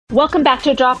Welcome back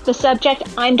to Drop the Subject.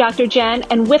 I'm Dr. Jen,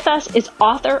 and with us is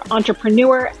author,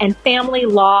 entrepreneur, and family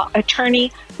law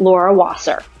attorney, Laura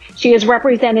Wasser. She has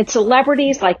represented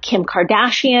celebrities like Kim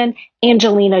Kardashian,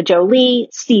 Angelina Jolie,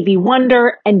 Stevie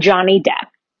Wonder, and Johnny Depp.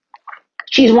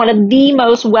 She's one of the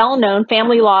most well-known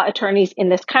family law attorneys in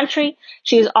this country.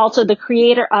 She is also the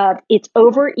creator of It's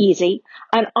Over Easy,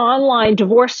 an online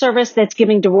divorce service that's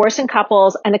giving divorcing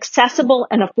couples an accessible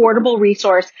and affordable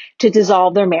resource to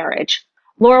dissolve their marriage.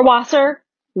 Laura Wasser,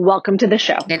 welcome to the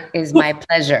show. It is my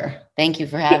pleasure. Thank you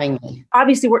for having me.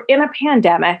 Obviously, we're in a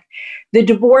pandemic. The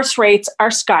divorce rates are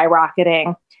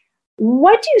skyrocketing.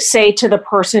 What do you say to the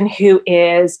person who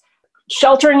is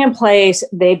sheltering in place?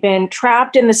 They've been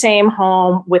trapped in the same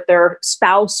home with their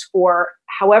spouse for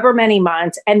however many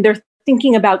months, and they're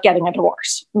thinking about getting a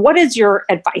divorce. What is your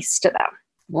advice to them?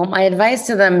 Well, my advice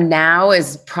to them now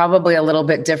is probably a little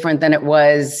bit different than it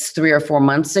was 3 or 4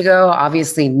 months ago.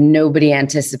 Obviously, nobody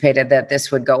anticipated that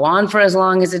this would go on for as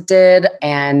long as it did.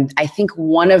 And I think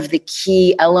one of the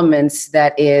key elements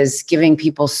that is giving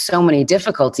people so many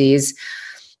difficulties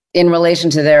in relation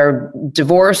to their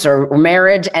divorce or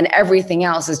marriage and everything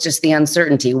else is just the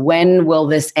uncertainty. When will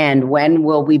this end? When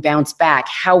will we bounce back?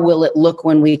 How will it look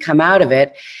when we come out of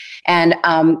it? And,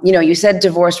 you said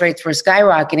divorce rates were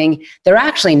skyrocketing. They're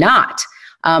actually not.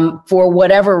 For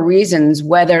whatever reasons,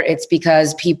 whether it's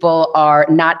because people are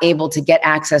not able to get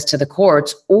access to the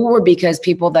courts or because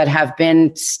people that have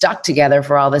been stuck together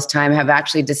for all this time have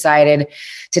actually decided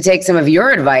to take some of your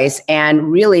advice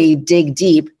and really dig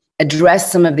deep,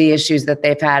 address some of the issues that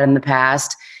they've had in the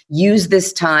past, use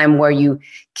this time where you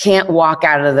can't walk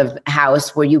out of the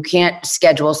house, where you can't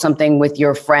schedule something with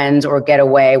your friends or get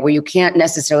away, where you can't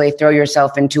necessarily throw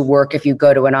yourself into work if you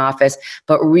go to an office,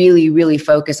 but really, really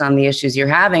focus on the issues you're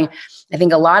having. I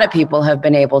think a lot of people have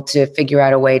been able to figure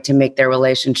out a way to make their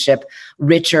relationship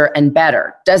richer and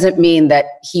better. Doesn't mean that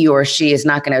he or she is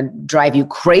not going to drive you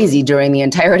crazy during the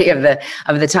entirety of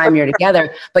the time you're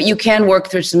together, but you can work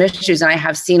through some issues. And I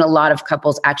have seen a lot of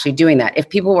couples actually doing that. If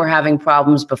people were having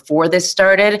problems before this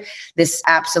started, this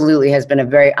absolutely has been a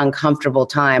very uncomfortable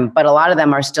time, but a lot of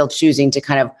them are still choosing to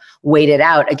kind of wait it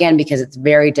out, again, because it's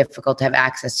very difficult to have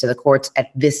access to the courts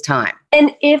at this time.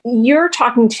 And if you're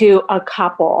talking to a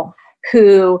couple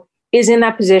who is in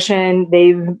that position,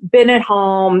 they've been at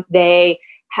home, they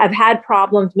have had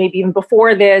problems maybe even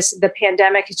before this, the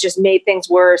pandemic has just made things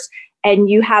worse, and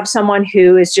you have someone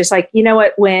who is just like, you know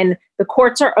what, when the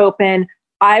courts are open,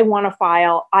 I want to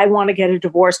file, I want to get a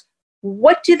divorce.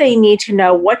 What do they need to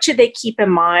know? What should they keep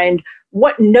in mind?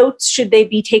 What notes should they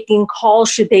be taking? Calls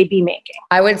should they be making?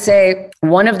 I would say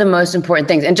one of the most important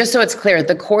things, and just so it's clear,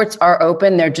 the courts are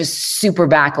open. They're just super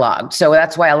backlogged. So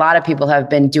that's why a lot of people have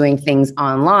been doing things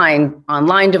online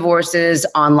divorces,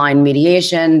 online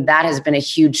mediation. That has been a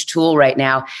huge tool right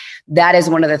now. That is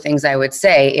one of the things I would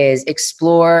say is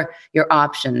explore your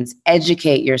options,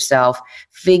 educate yourself,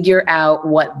 figure out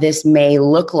what this may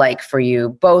look like for you,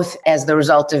 both as the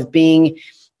result of being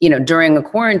during a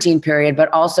quarantine period,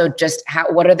 but also just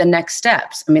what are the next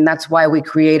steps? I mean, that's why we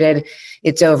created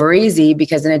It's Over Easy,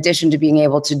 because in addition to being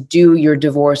able to do your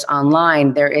divorce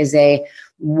online, there is a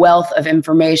wealth of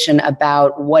information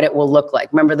about what it will look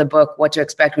like. Remember the book, What to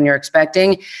Expect When You're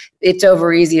Expecting? It's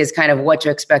Over Easy is kind of what to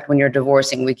expect when you're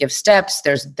divorcing. We give steps,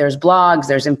 there's blogs,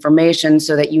 there's information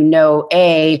so that you know,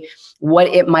 what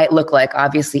it might look like.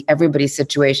 Obviously, everybody's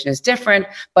situation is different,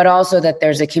 but also that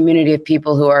there's a community of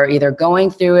people who are either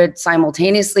going through it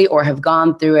simultaneously or have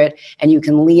gone through it, and you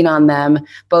can lean on them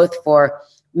both for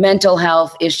mental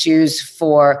health issues,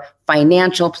 for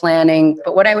financial planning.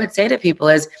 But what I would say to people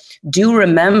is, do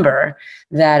remember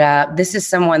that this is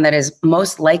someone that is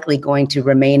most likely going to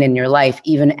remain in your life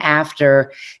even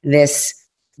after this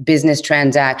business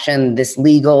transaction, this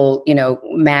legal,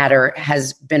 matter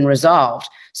has been resolved.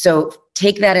 So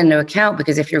take that into account,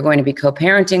 because if you're going to be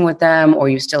co-parenting with them, or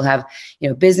you still have,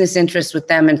 business interests with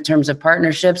them in terms of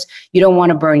partnerships, you don't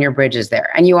want to burn your bridges there.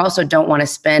 And you also don't want to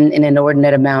spend an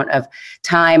inordinate amount of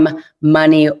time,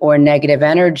 money, or negative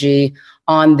energy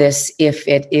on this if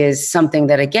it is something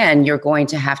that, again, you're going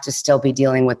to have to still be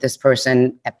dealing with this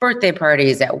person at birthday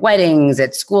parties, at weddings,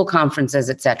 at school conferences,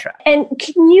 etc. And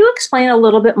can you explain a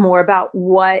little bit more about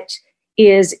what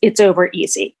is It's Over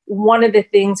Easy? One of the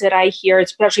things that I hear,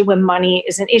 especially when money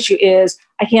is an issue, is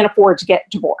I can't afford to get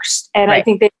divorced. And right. I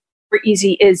think that It's Over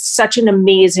Easy is such an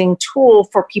amazing tool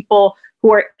for people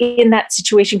who are in that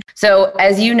situation. So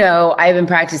as you know, I've been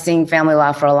practicing family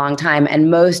law for a long time, and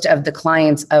most of the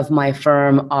clients of my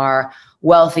firm are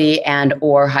wealthy and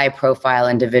or high profile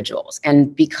individuals.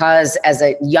 And because as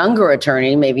a younger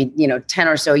attorney, maybe, 10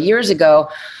 or so years ago,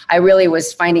 I really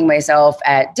was finding myself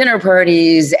at dinner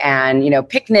parties and,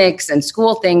 picnics and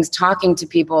school things, talking to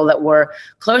people that were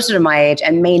closer to my age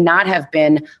and may not have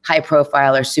been high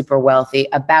profile or super wealthy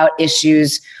about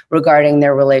issues regarding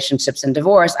their relationships and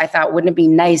divorce. I thought, wouldn't it be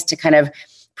nice to kind of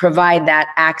provide that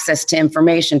access to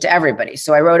information to everybody?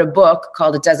 So I wrote a book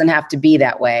called It Doesn't Have to Be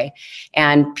That Way.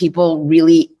 And people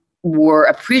really were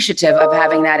appreciative of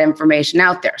having that information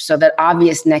out there. So that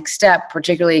obvious next step,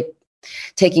 particularly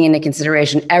taking into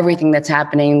consideration everything that's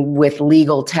happening with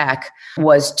legal tech,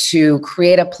 was to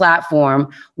create a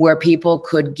platform where people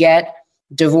could get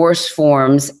divorce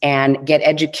forms and get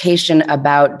education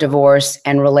about divorce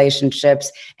and relationships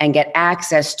and get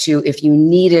access to, if you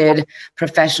needed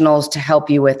professionals to help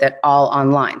you with it, all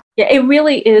online. Yeah, it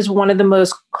really is one of the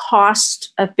most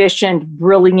cost efficient,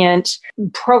 brilliant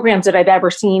programs that I've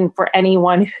ever seen for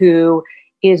anyone who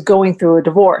is going through a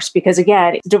divorce. Because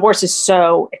again, divorce is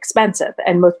so expensive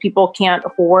and most people can't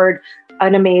afford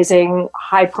an amazing,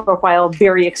 high profile,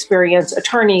 very experienced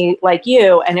attorney like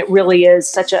you. And it really is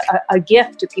such a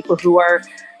gift to people who are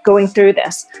going through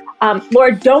this.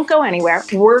 Laura, don't go anywhere.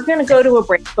 We're going to go to a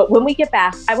break. But when we get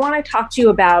back, I want to talk to you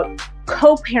about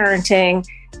co-parenting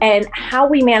and how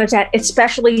we manage that,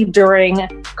 especially during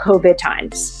COVID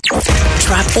times.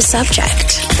 Drop the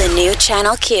Subject, the new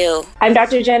Channel Q. I'm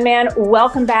Dr. Jen Mann.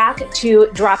 Welcome back to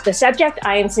Drop the Subject.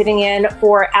 I am sitting in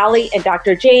for Allie and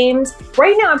Dr. James.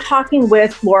 Right now, I'm talking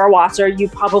with Laura Wasser.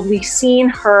 You've probably seen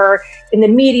her in the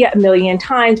media a million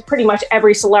times. Pretty much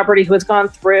every celebrity who has gone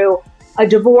through a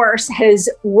divorce has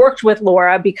worked with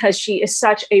Laura because she is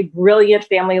such a brilliant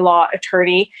family law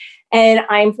attorney. And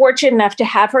I'm fortunate enough to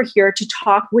have her here to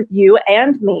talk with you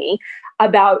and me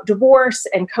about divorce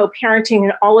and co-parenting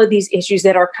and all of these issues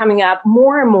that are coming up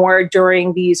more and more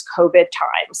during these COVID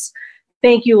times.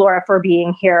 Thank you, Laura, for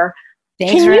being here.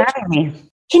 Thanks for having me.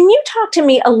 Can you talk to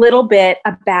me a little bit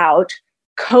about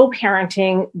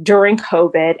co-parenting during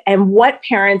COVID and what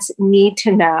parents need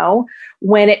to know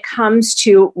when it comes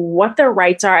to what their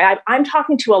rights are? I'm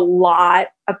talking to a lot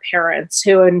of parents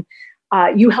who, and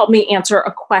you helped me answer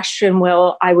a question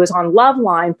while I was on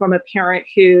Loveline from a parent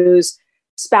whose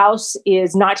spouse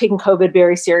is not taking COVID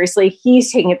very seriously.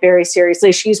 He's taking it very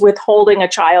seriously. She's withholding a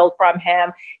child from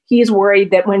him. He's worried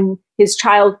that when his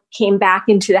child came back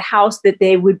into the house that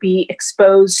they would be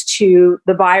exposed to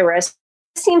the virus.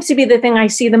 It seems to be the thing I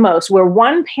see the most, where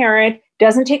one parent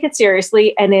doesn't take it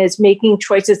seriously and is making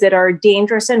choices that are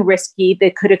dangerous and risky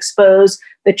that could expose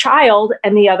the child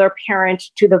and the other parent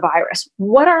to the virus.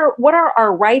 What are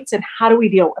our rights and how do we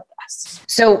deal with this?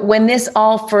 So when this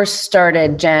all first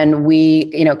started, Jen, we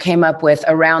came up with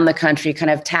around the country kind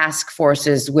of task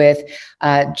forces with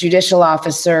judicial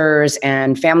officers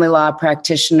and family law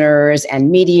practitioners and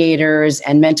mediators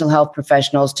and mental health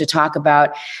professionals to talk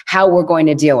about how we're going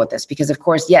to deal with this. Because of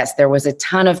course, yes, there was a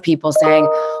ton of people saying,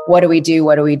 what do we do?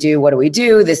 What do we do? What do we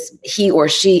do? This, he or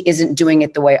she isn't doing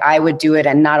it the way I would do it.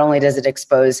 And not only does it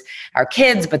expose our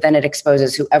kids, but then it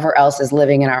exposes whoever else is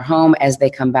living in our home as they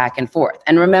come back and forth.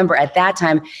 And remember, at that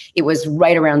time, it was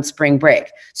right around spring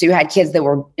break. So you had kids that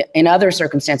were in other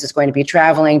circumstances going to be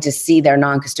traveling to see their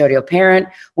non-custodial parent.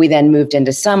 We then moved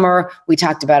into summer. We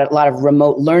talked about a lot of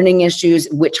remote learning issues.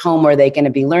 Which home are they going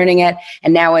to be learning at?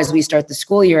 And now as we start the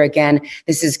school year again,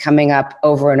 this is coming up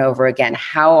over and over again.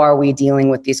 How are we dealing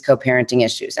with these co-parenting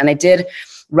issues? And I did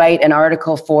write an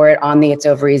article for it on the It's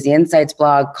Over Easy Insights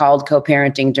blog called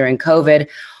Co-Parenting During COVID.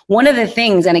 One of the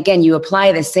things, and again, you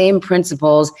apply the same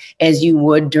principles as you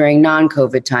would during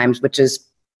non-COVID times, which is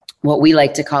what we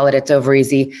like to call it, It's Over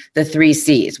Easy, the 3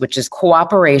 C's, which is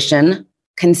cooperation,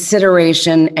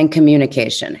 consideration, and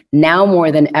communication. Now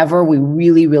more than ever, we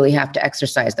really, really have to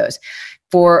exercise those.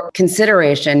 For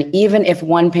consideration, even if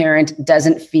one parent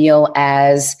doesn't feel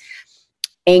as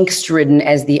angst-ridden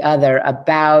as the other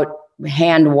about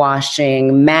hand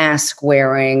washing, mask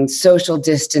wearing, social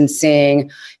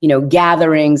distancing,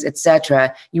 gatherings,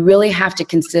 etc., you really have to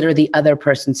consider the other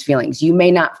person's feelings. You may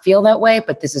not feel that way,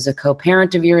 but this is a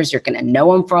co-parent of yours. You're going to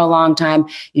know them for a long time.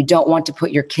 You don't want to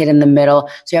put your kid in the middle.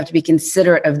 So you have to be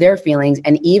considerate of their feelings.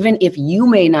 And even if you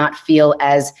may not feel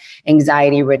as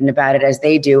anxiety ridden about it as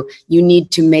they do, you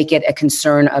need to make it a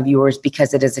concern of yours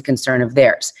because it is a concern of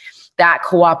theirs. That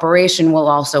cooperation will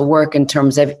also work in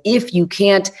terms of if you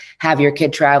can't have your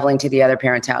kid traveling to the other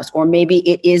parent's house, or maybe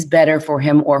it is better for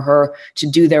him or her to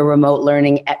do their remote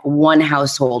learning at one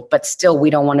household, but still we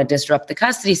don't want to disrupt the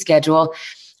custody schedule.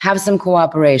 Have some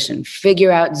cooperation, figure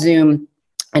out Zoom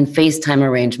and FaceTime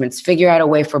arrangements. Figure out a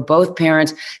way for both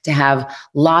parents to have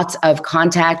lots of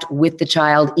contact with the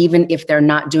child, even if they're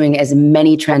not doing as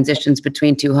many transitions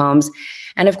between two homes.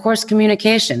 And of course,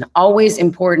 communication, always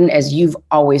important, as you've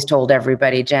always told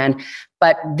everybody, Jen.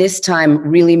 But this time,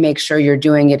 really make sure you're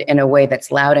doing it in a way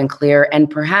that's loud and clear, and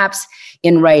perhaps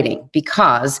in writing,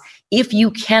 because if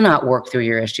you cannot work through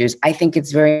your issues, I think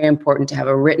it's very important to have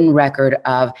a written record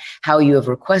of how you have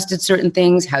requested certain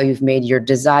things, how you've made your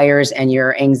desires and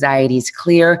your anxieties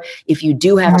clear. If you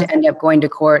do have to end up going to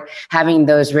court, having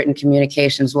those written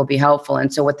communications will be helpful.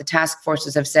 And so what the task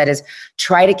forces have said is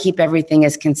try to keep everything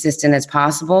as consistent as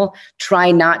possible.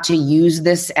 Try not to use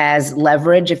this as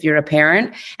leverage if you're a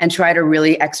parent, and try to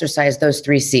really exercise those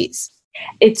 3 C's.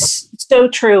 It's so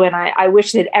true. And I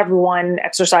wish that everyone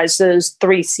exercised those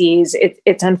 3 C's.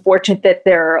 It's unfortunate that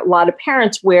there are a lot of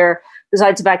parents where,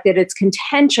 besides the fact that it's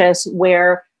contentious,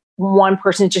 where one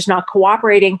person is just not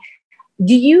cooperating.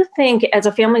 Do you think, as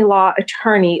a family law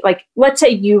attorney, like, let's say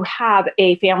you have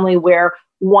a family where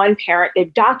one parent,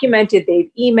 they've documented,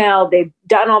 they've emailed, they've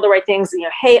done all the right things,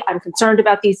 hey, I'm concerned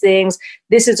about these things.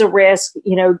 This is a risk,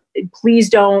 please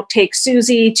don't take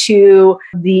Susie to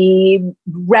the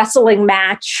wrestling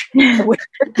match where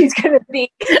she's going to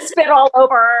be spit all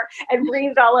over and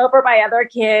breathed all over by other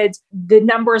kids. The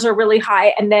numbers are really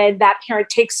high. And then that parent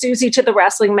takes Susie to the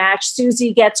wrestling match.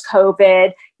 Susie gets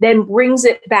COVID, then brings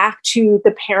it back to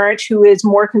the parent who is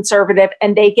more conservative,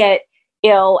 and they get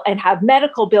ill and have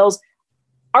medical bills.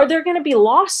 Are there going to be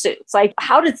lawsuits? Like,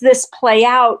 how does this play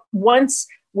out once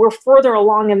we're further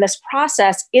along in this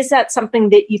process? Is that something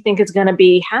that you think is going to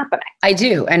be happening? I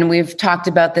do. And we've talked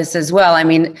about this as well. I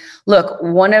mean, look,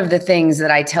 one of the things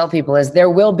that I tell people is there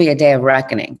will be a day of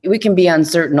reckoning. We can be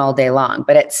uncertain all day long,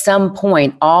 but at some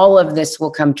point, all of this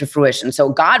will come to fruition. So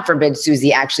God forbid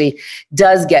Susie actually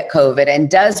does get COVID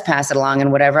and does pass it along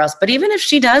and whatever else. But even if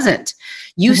she doesn't,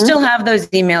 you still have those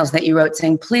emails that you wrote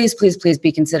saying, please, please, please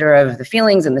be considerate of the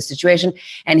feelings and the situation.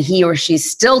 And he or she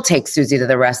still takes Susie to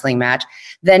the wrestling match.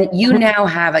 Then you now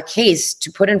have a case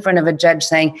to put in front of a judge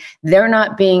saying they're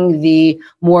not being the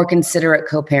more considerate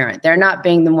co-parent. They're not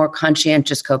being the more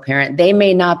conscientious co-parent. They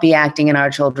may not be acting in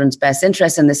our children's best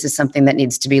interest, and this is something that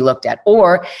needs to be looked at.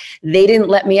 Or they didn't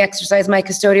let me exercise my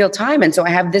custodial time, and so I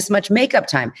have this much makeup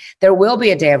time. There will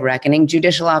be a day of reckoning.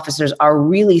 Judicial officers are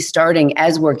really starting,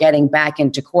 as we're getting back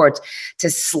into courts, to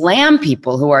slam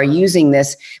people who are using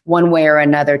this one way or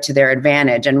another to their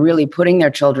advantage and really putting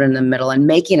their children in the middle and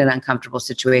making it an uncomfortable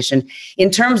situation. In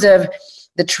terms of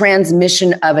the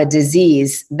transmission of a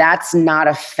disease, that's not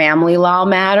a family law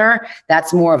matter.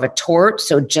 That's more of a tort.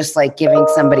 So just like giving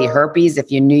somebody herpes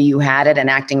if you knew you had it and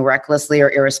acting recklessly or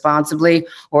irresponsibly,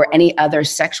 or any other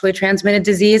sexually transmitted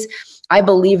disease, I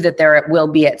believe that there will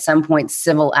be at some point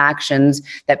civil actions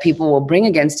that people will bring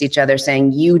against each other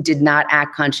saying, you did not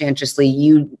act conscientiously,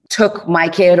 you took my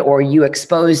kid, or you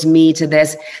exposed me to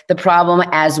this. The problem,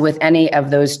 as with any of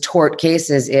those tort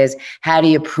cases, is how do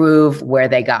you prove where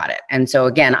they got it? And so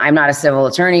again, I'm not a civil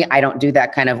attorney. I don't do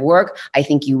that kind of work. I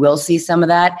think you will see some of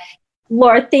that.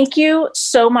 Laura, thank you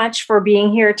so much for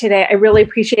being here today. I really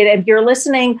appreciate it. If you're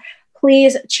listening,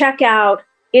 please check out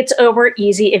It's Over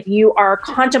Easy. If you are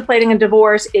contemplating a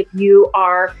divorce, if you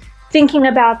are thinking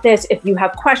about this, if you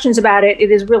have questions about it,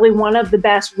 it is really one of the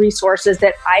best resources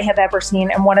that I have ever seen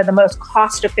and one of the most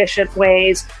cost-efficient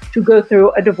ways to go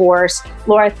through a divorce.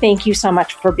 Laura, thank you so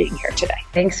much for being here today.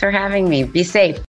 Thanks for having me. Be safe.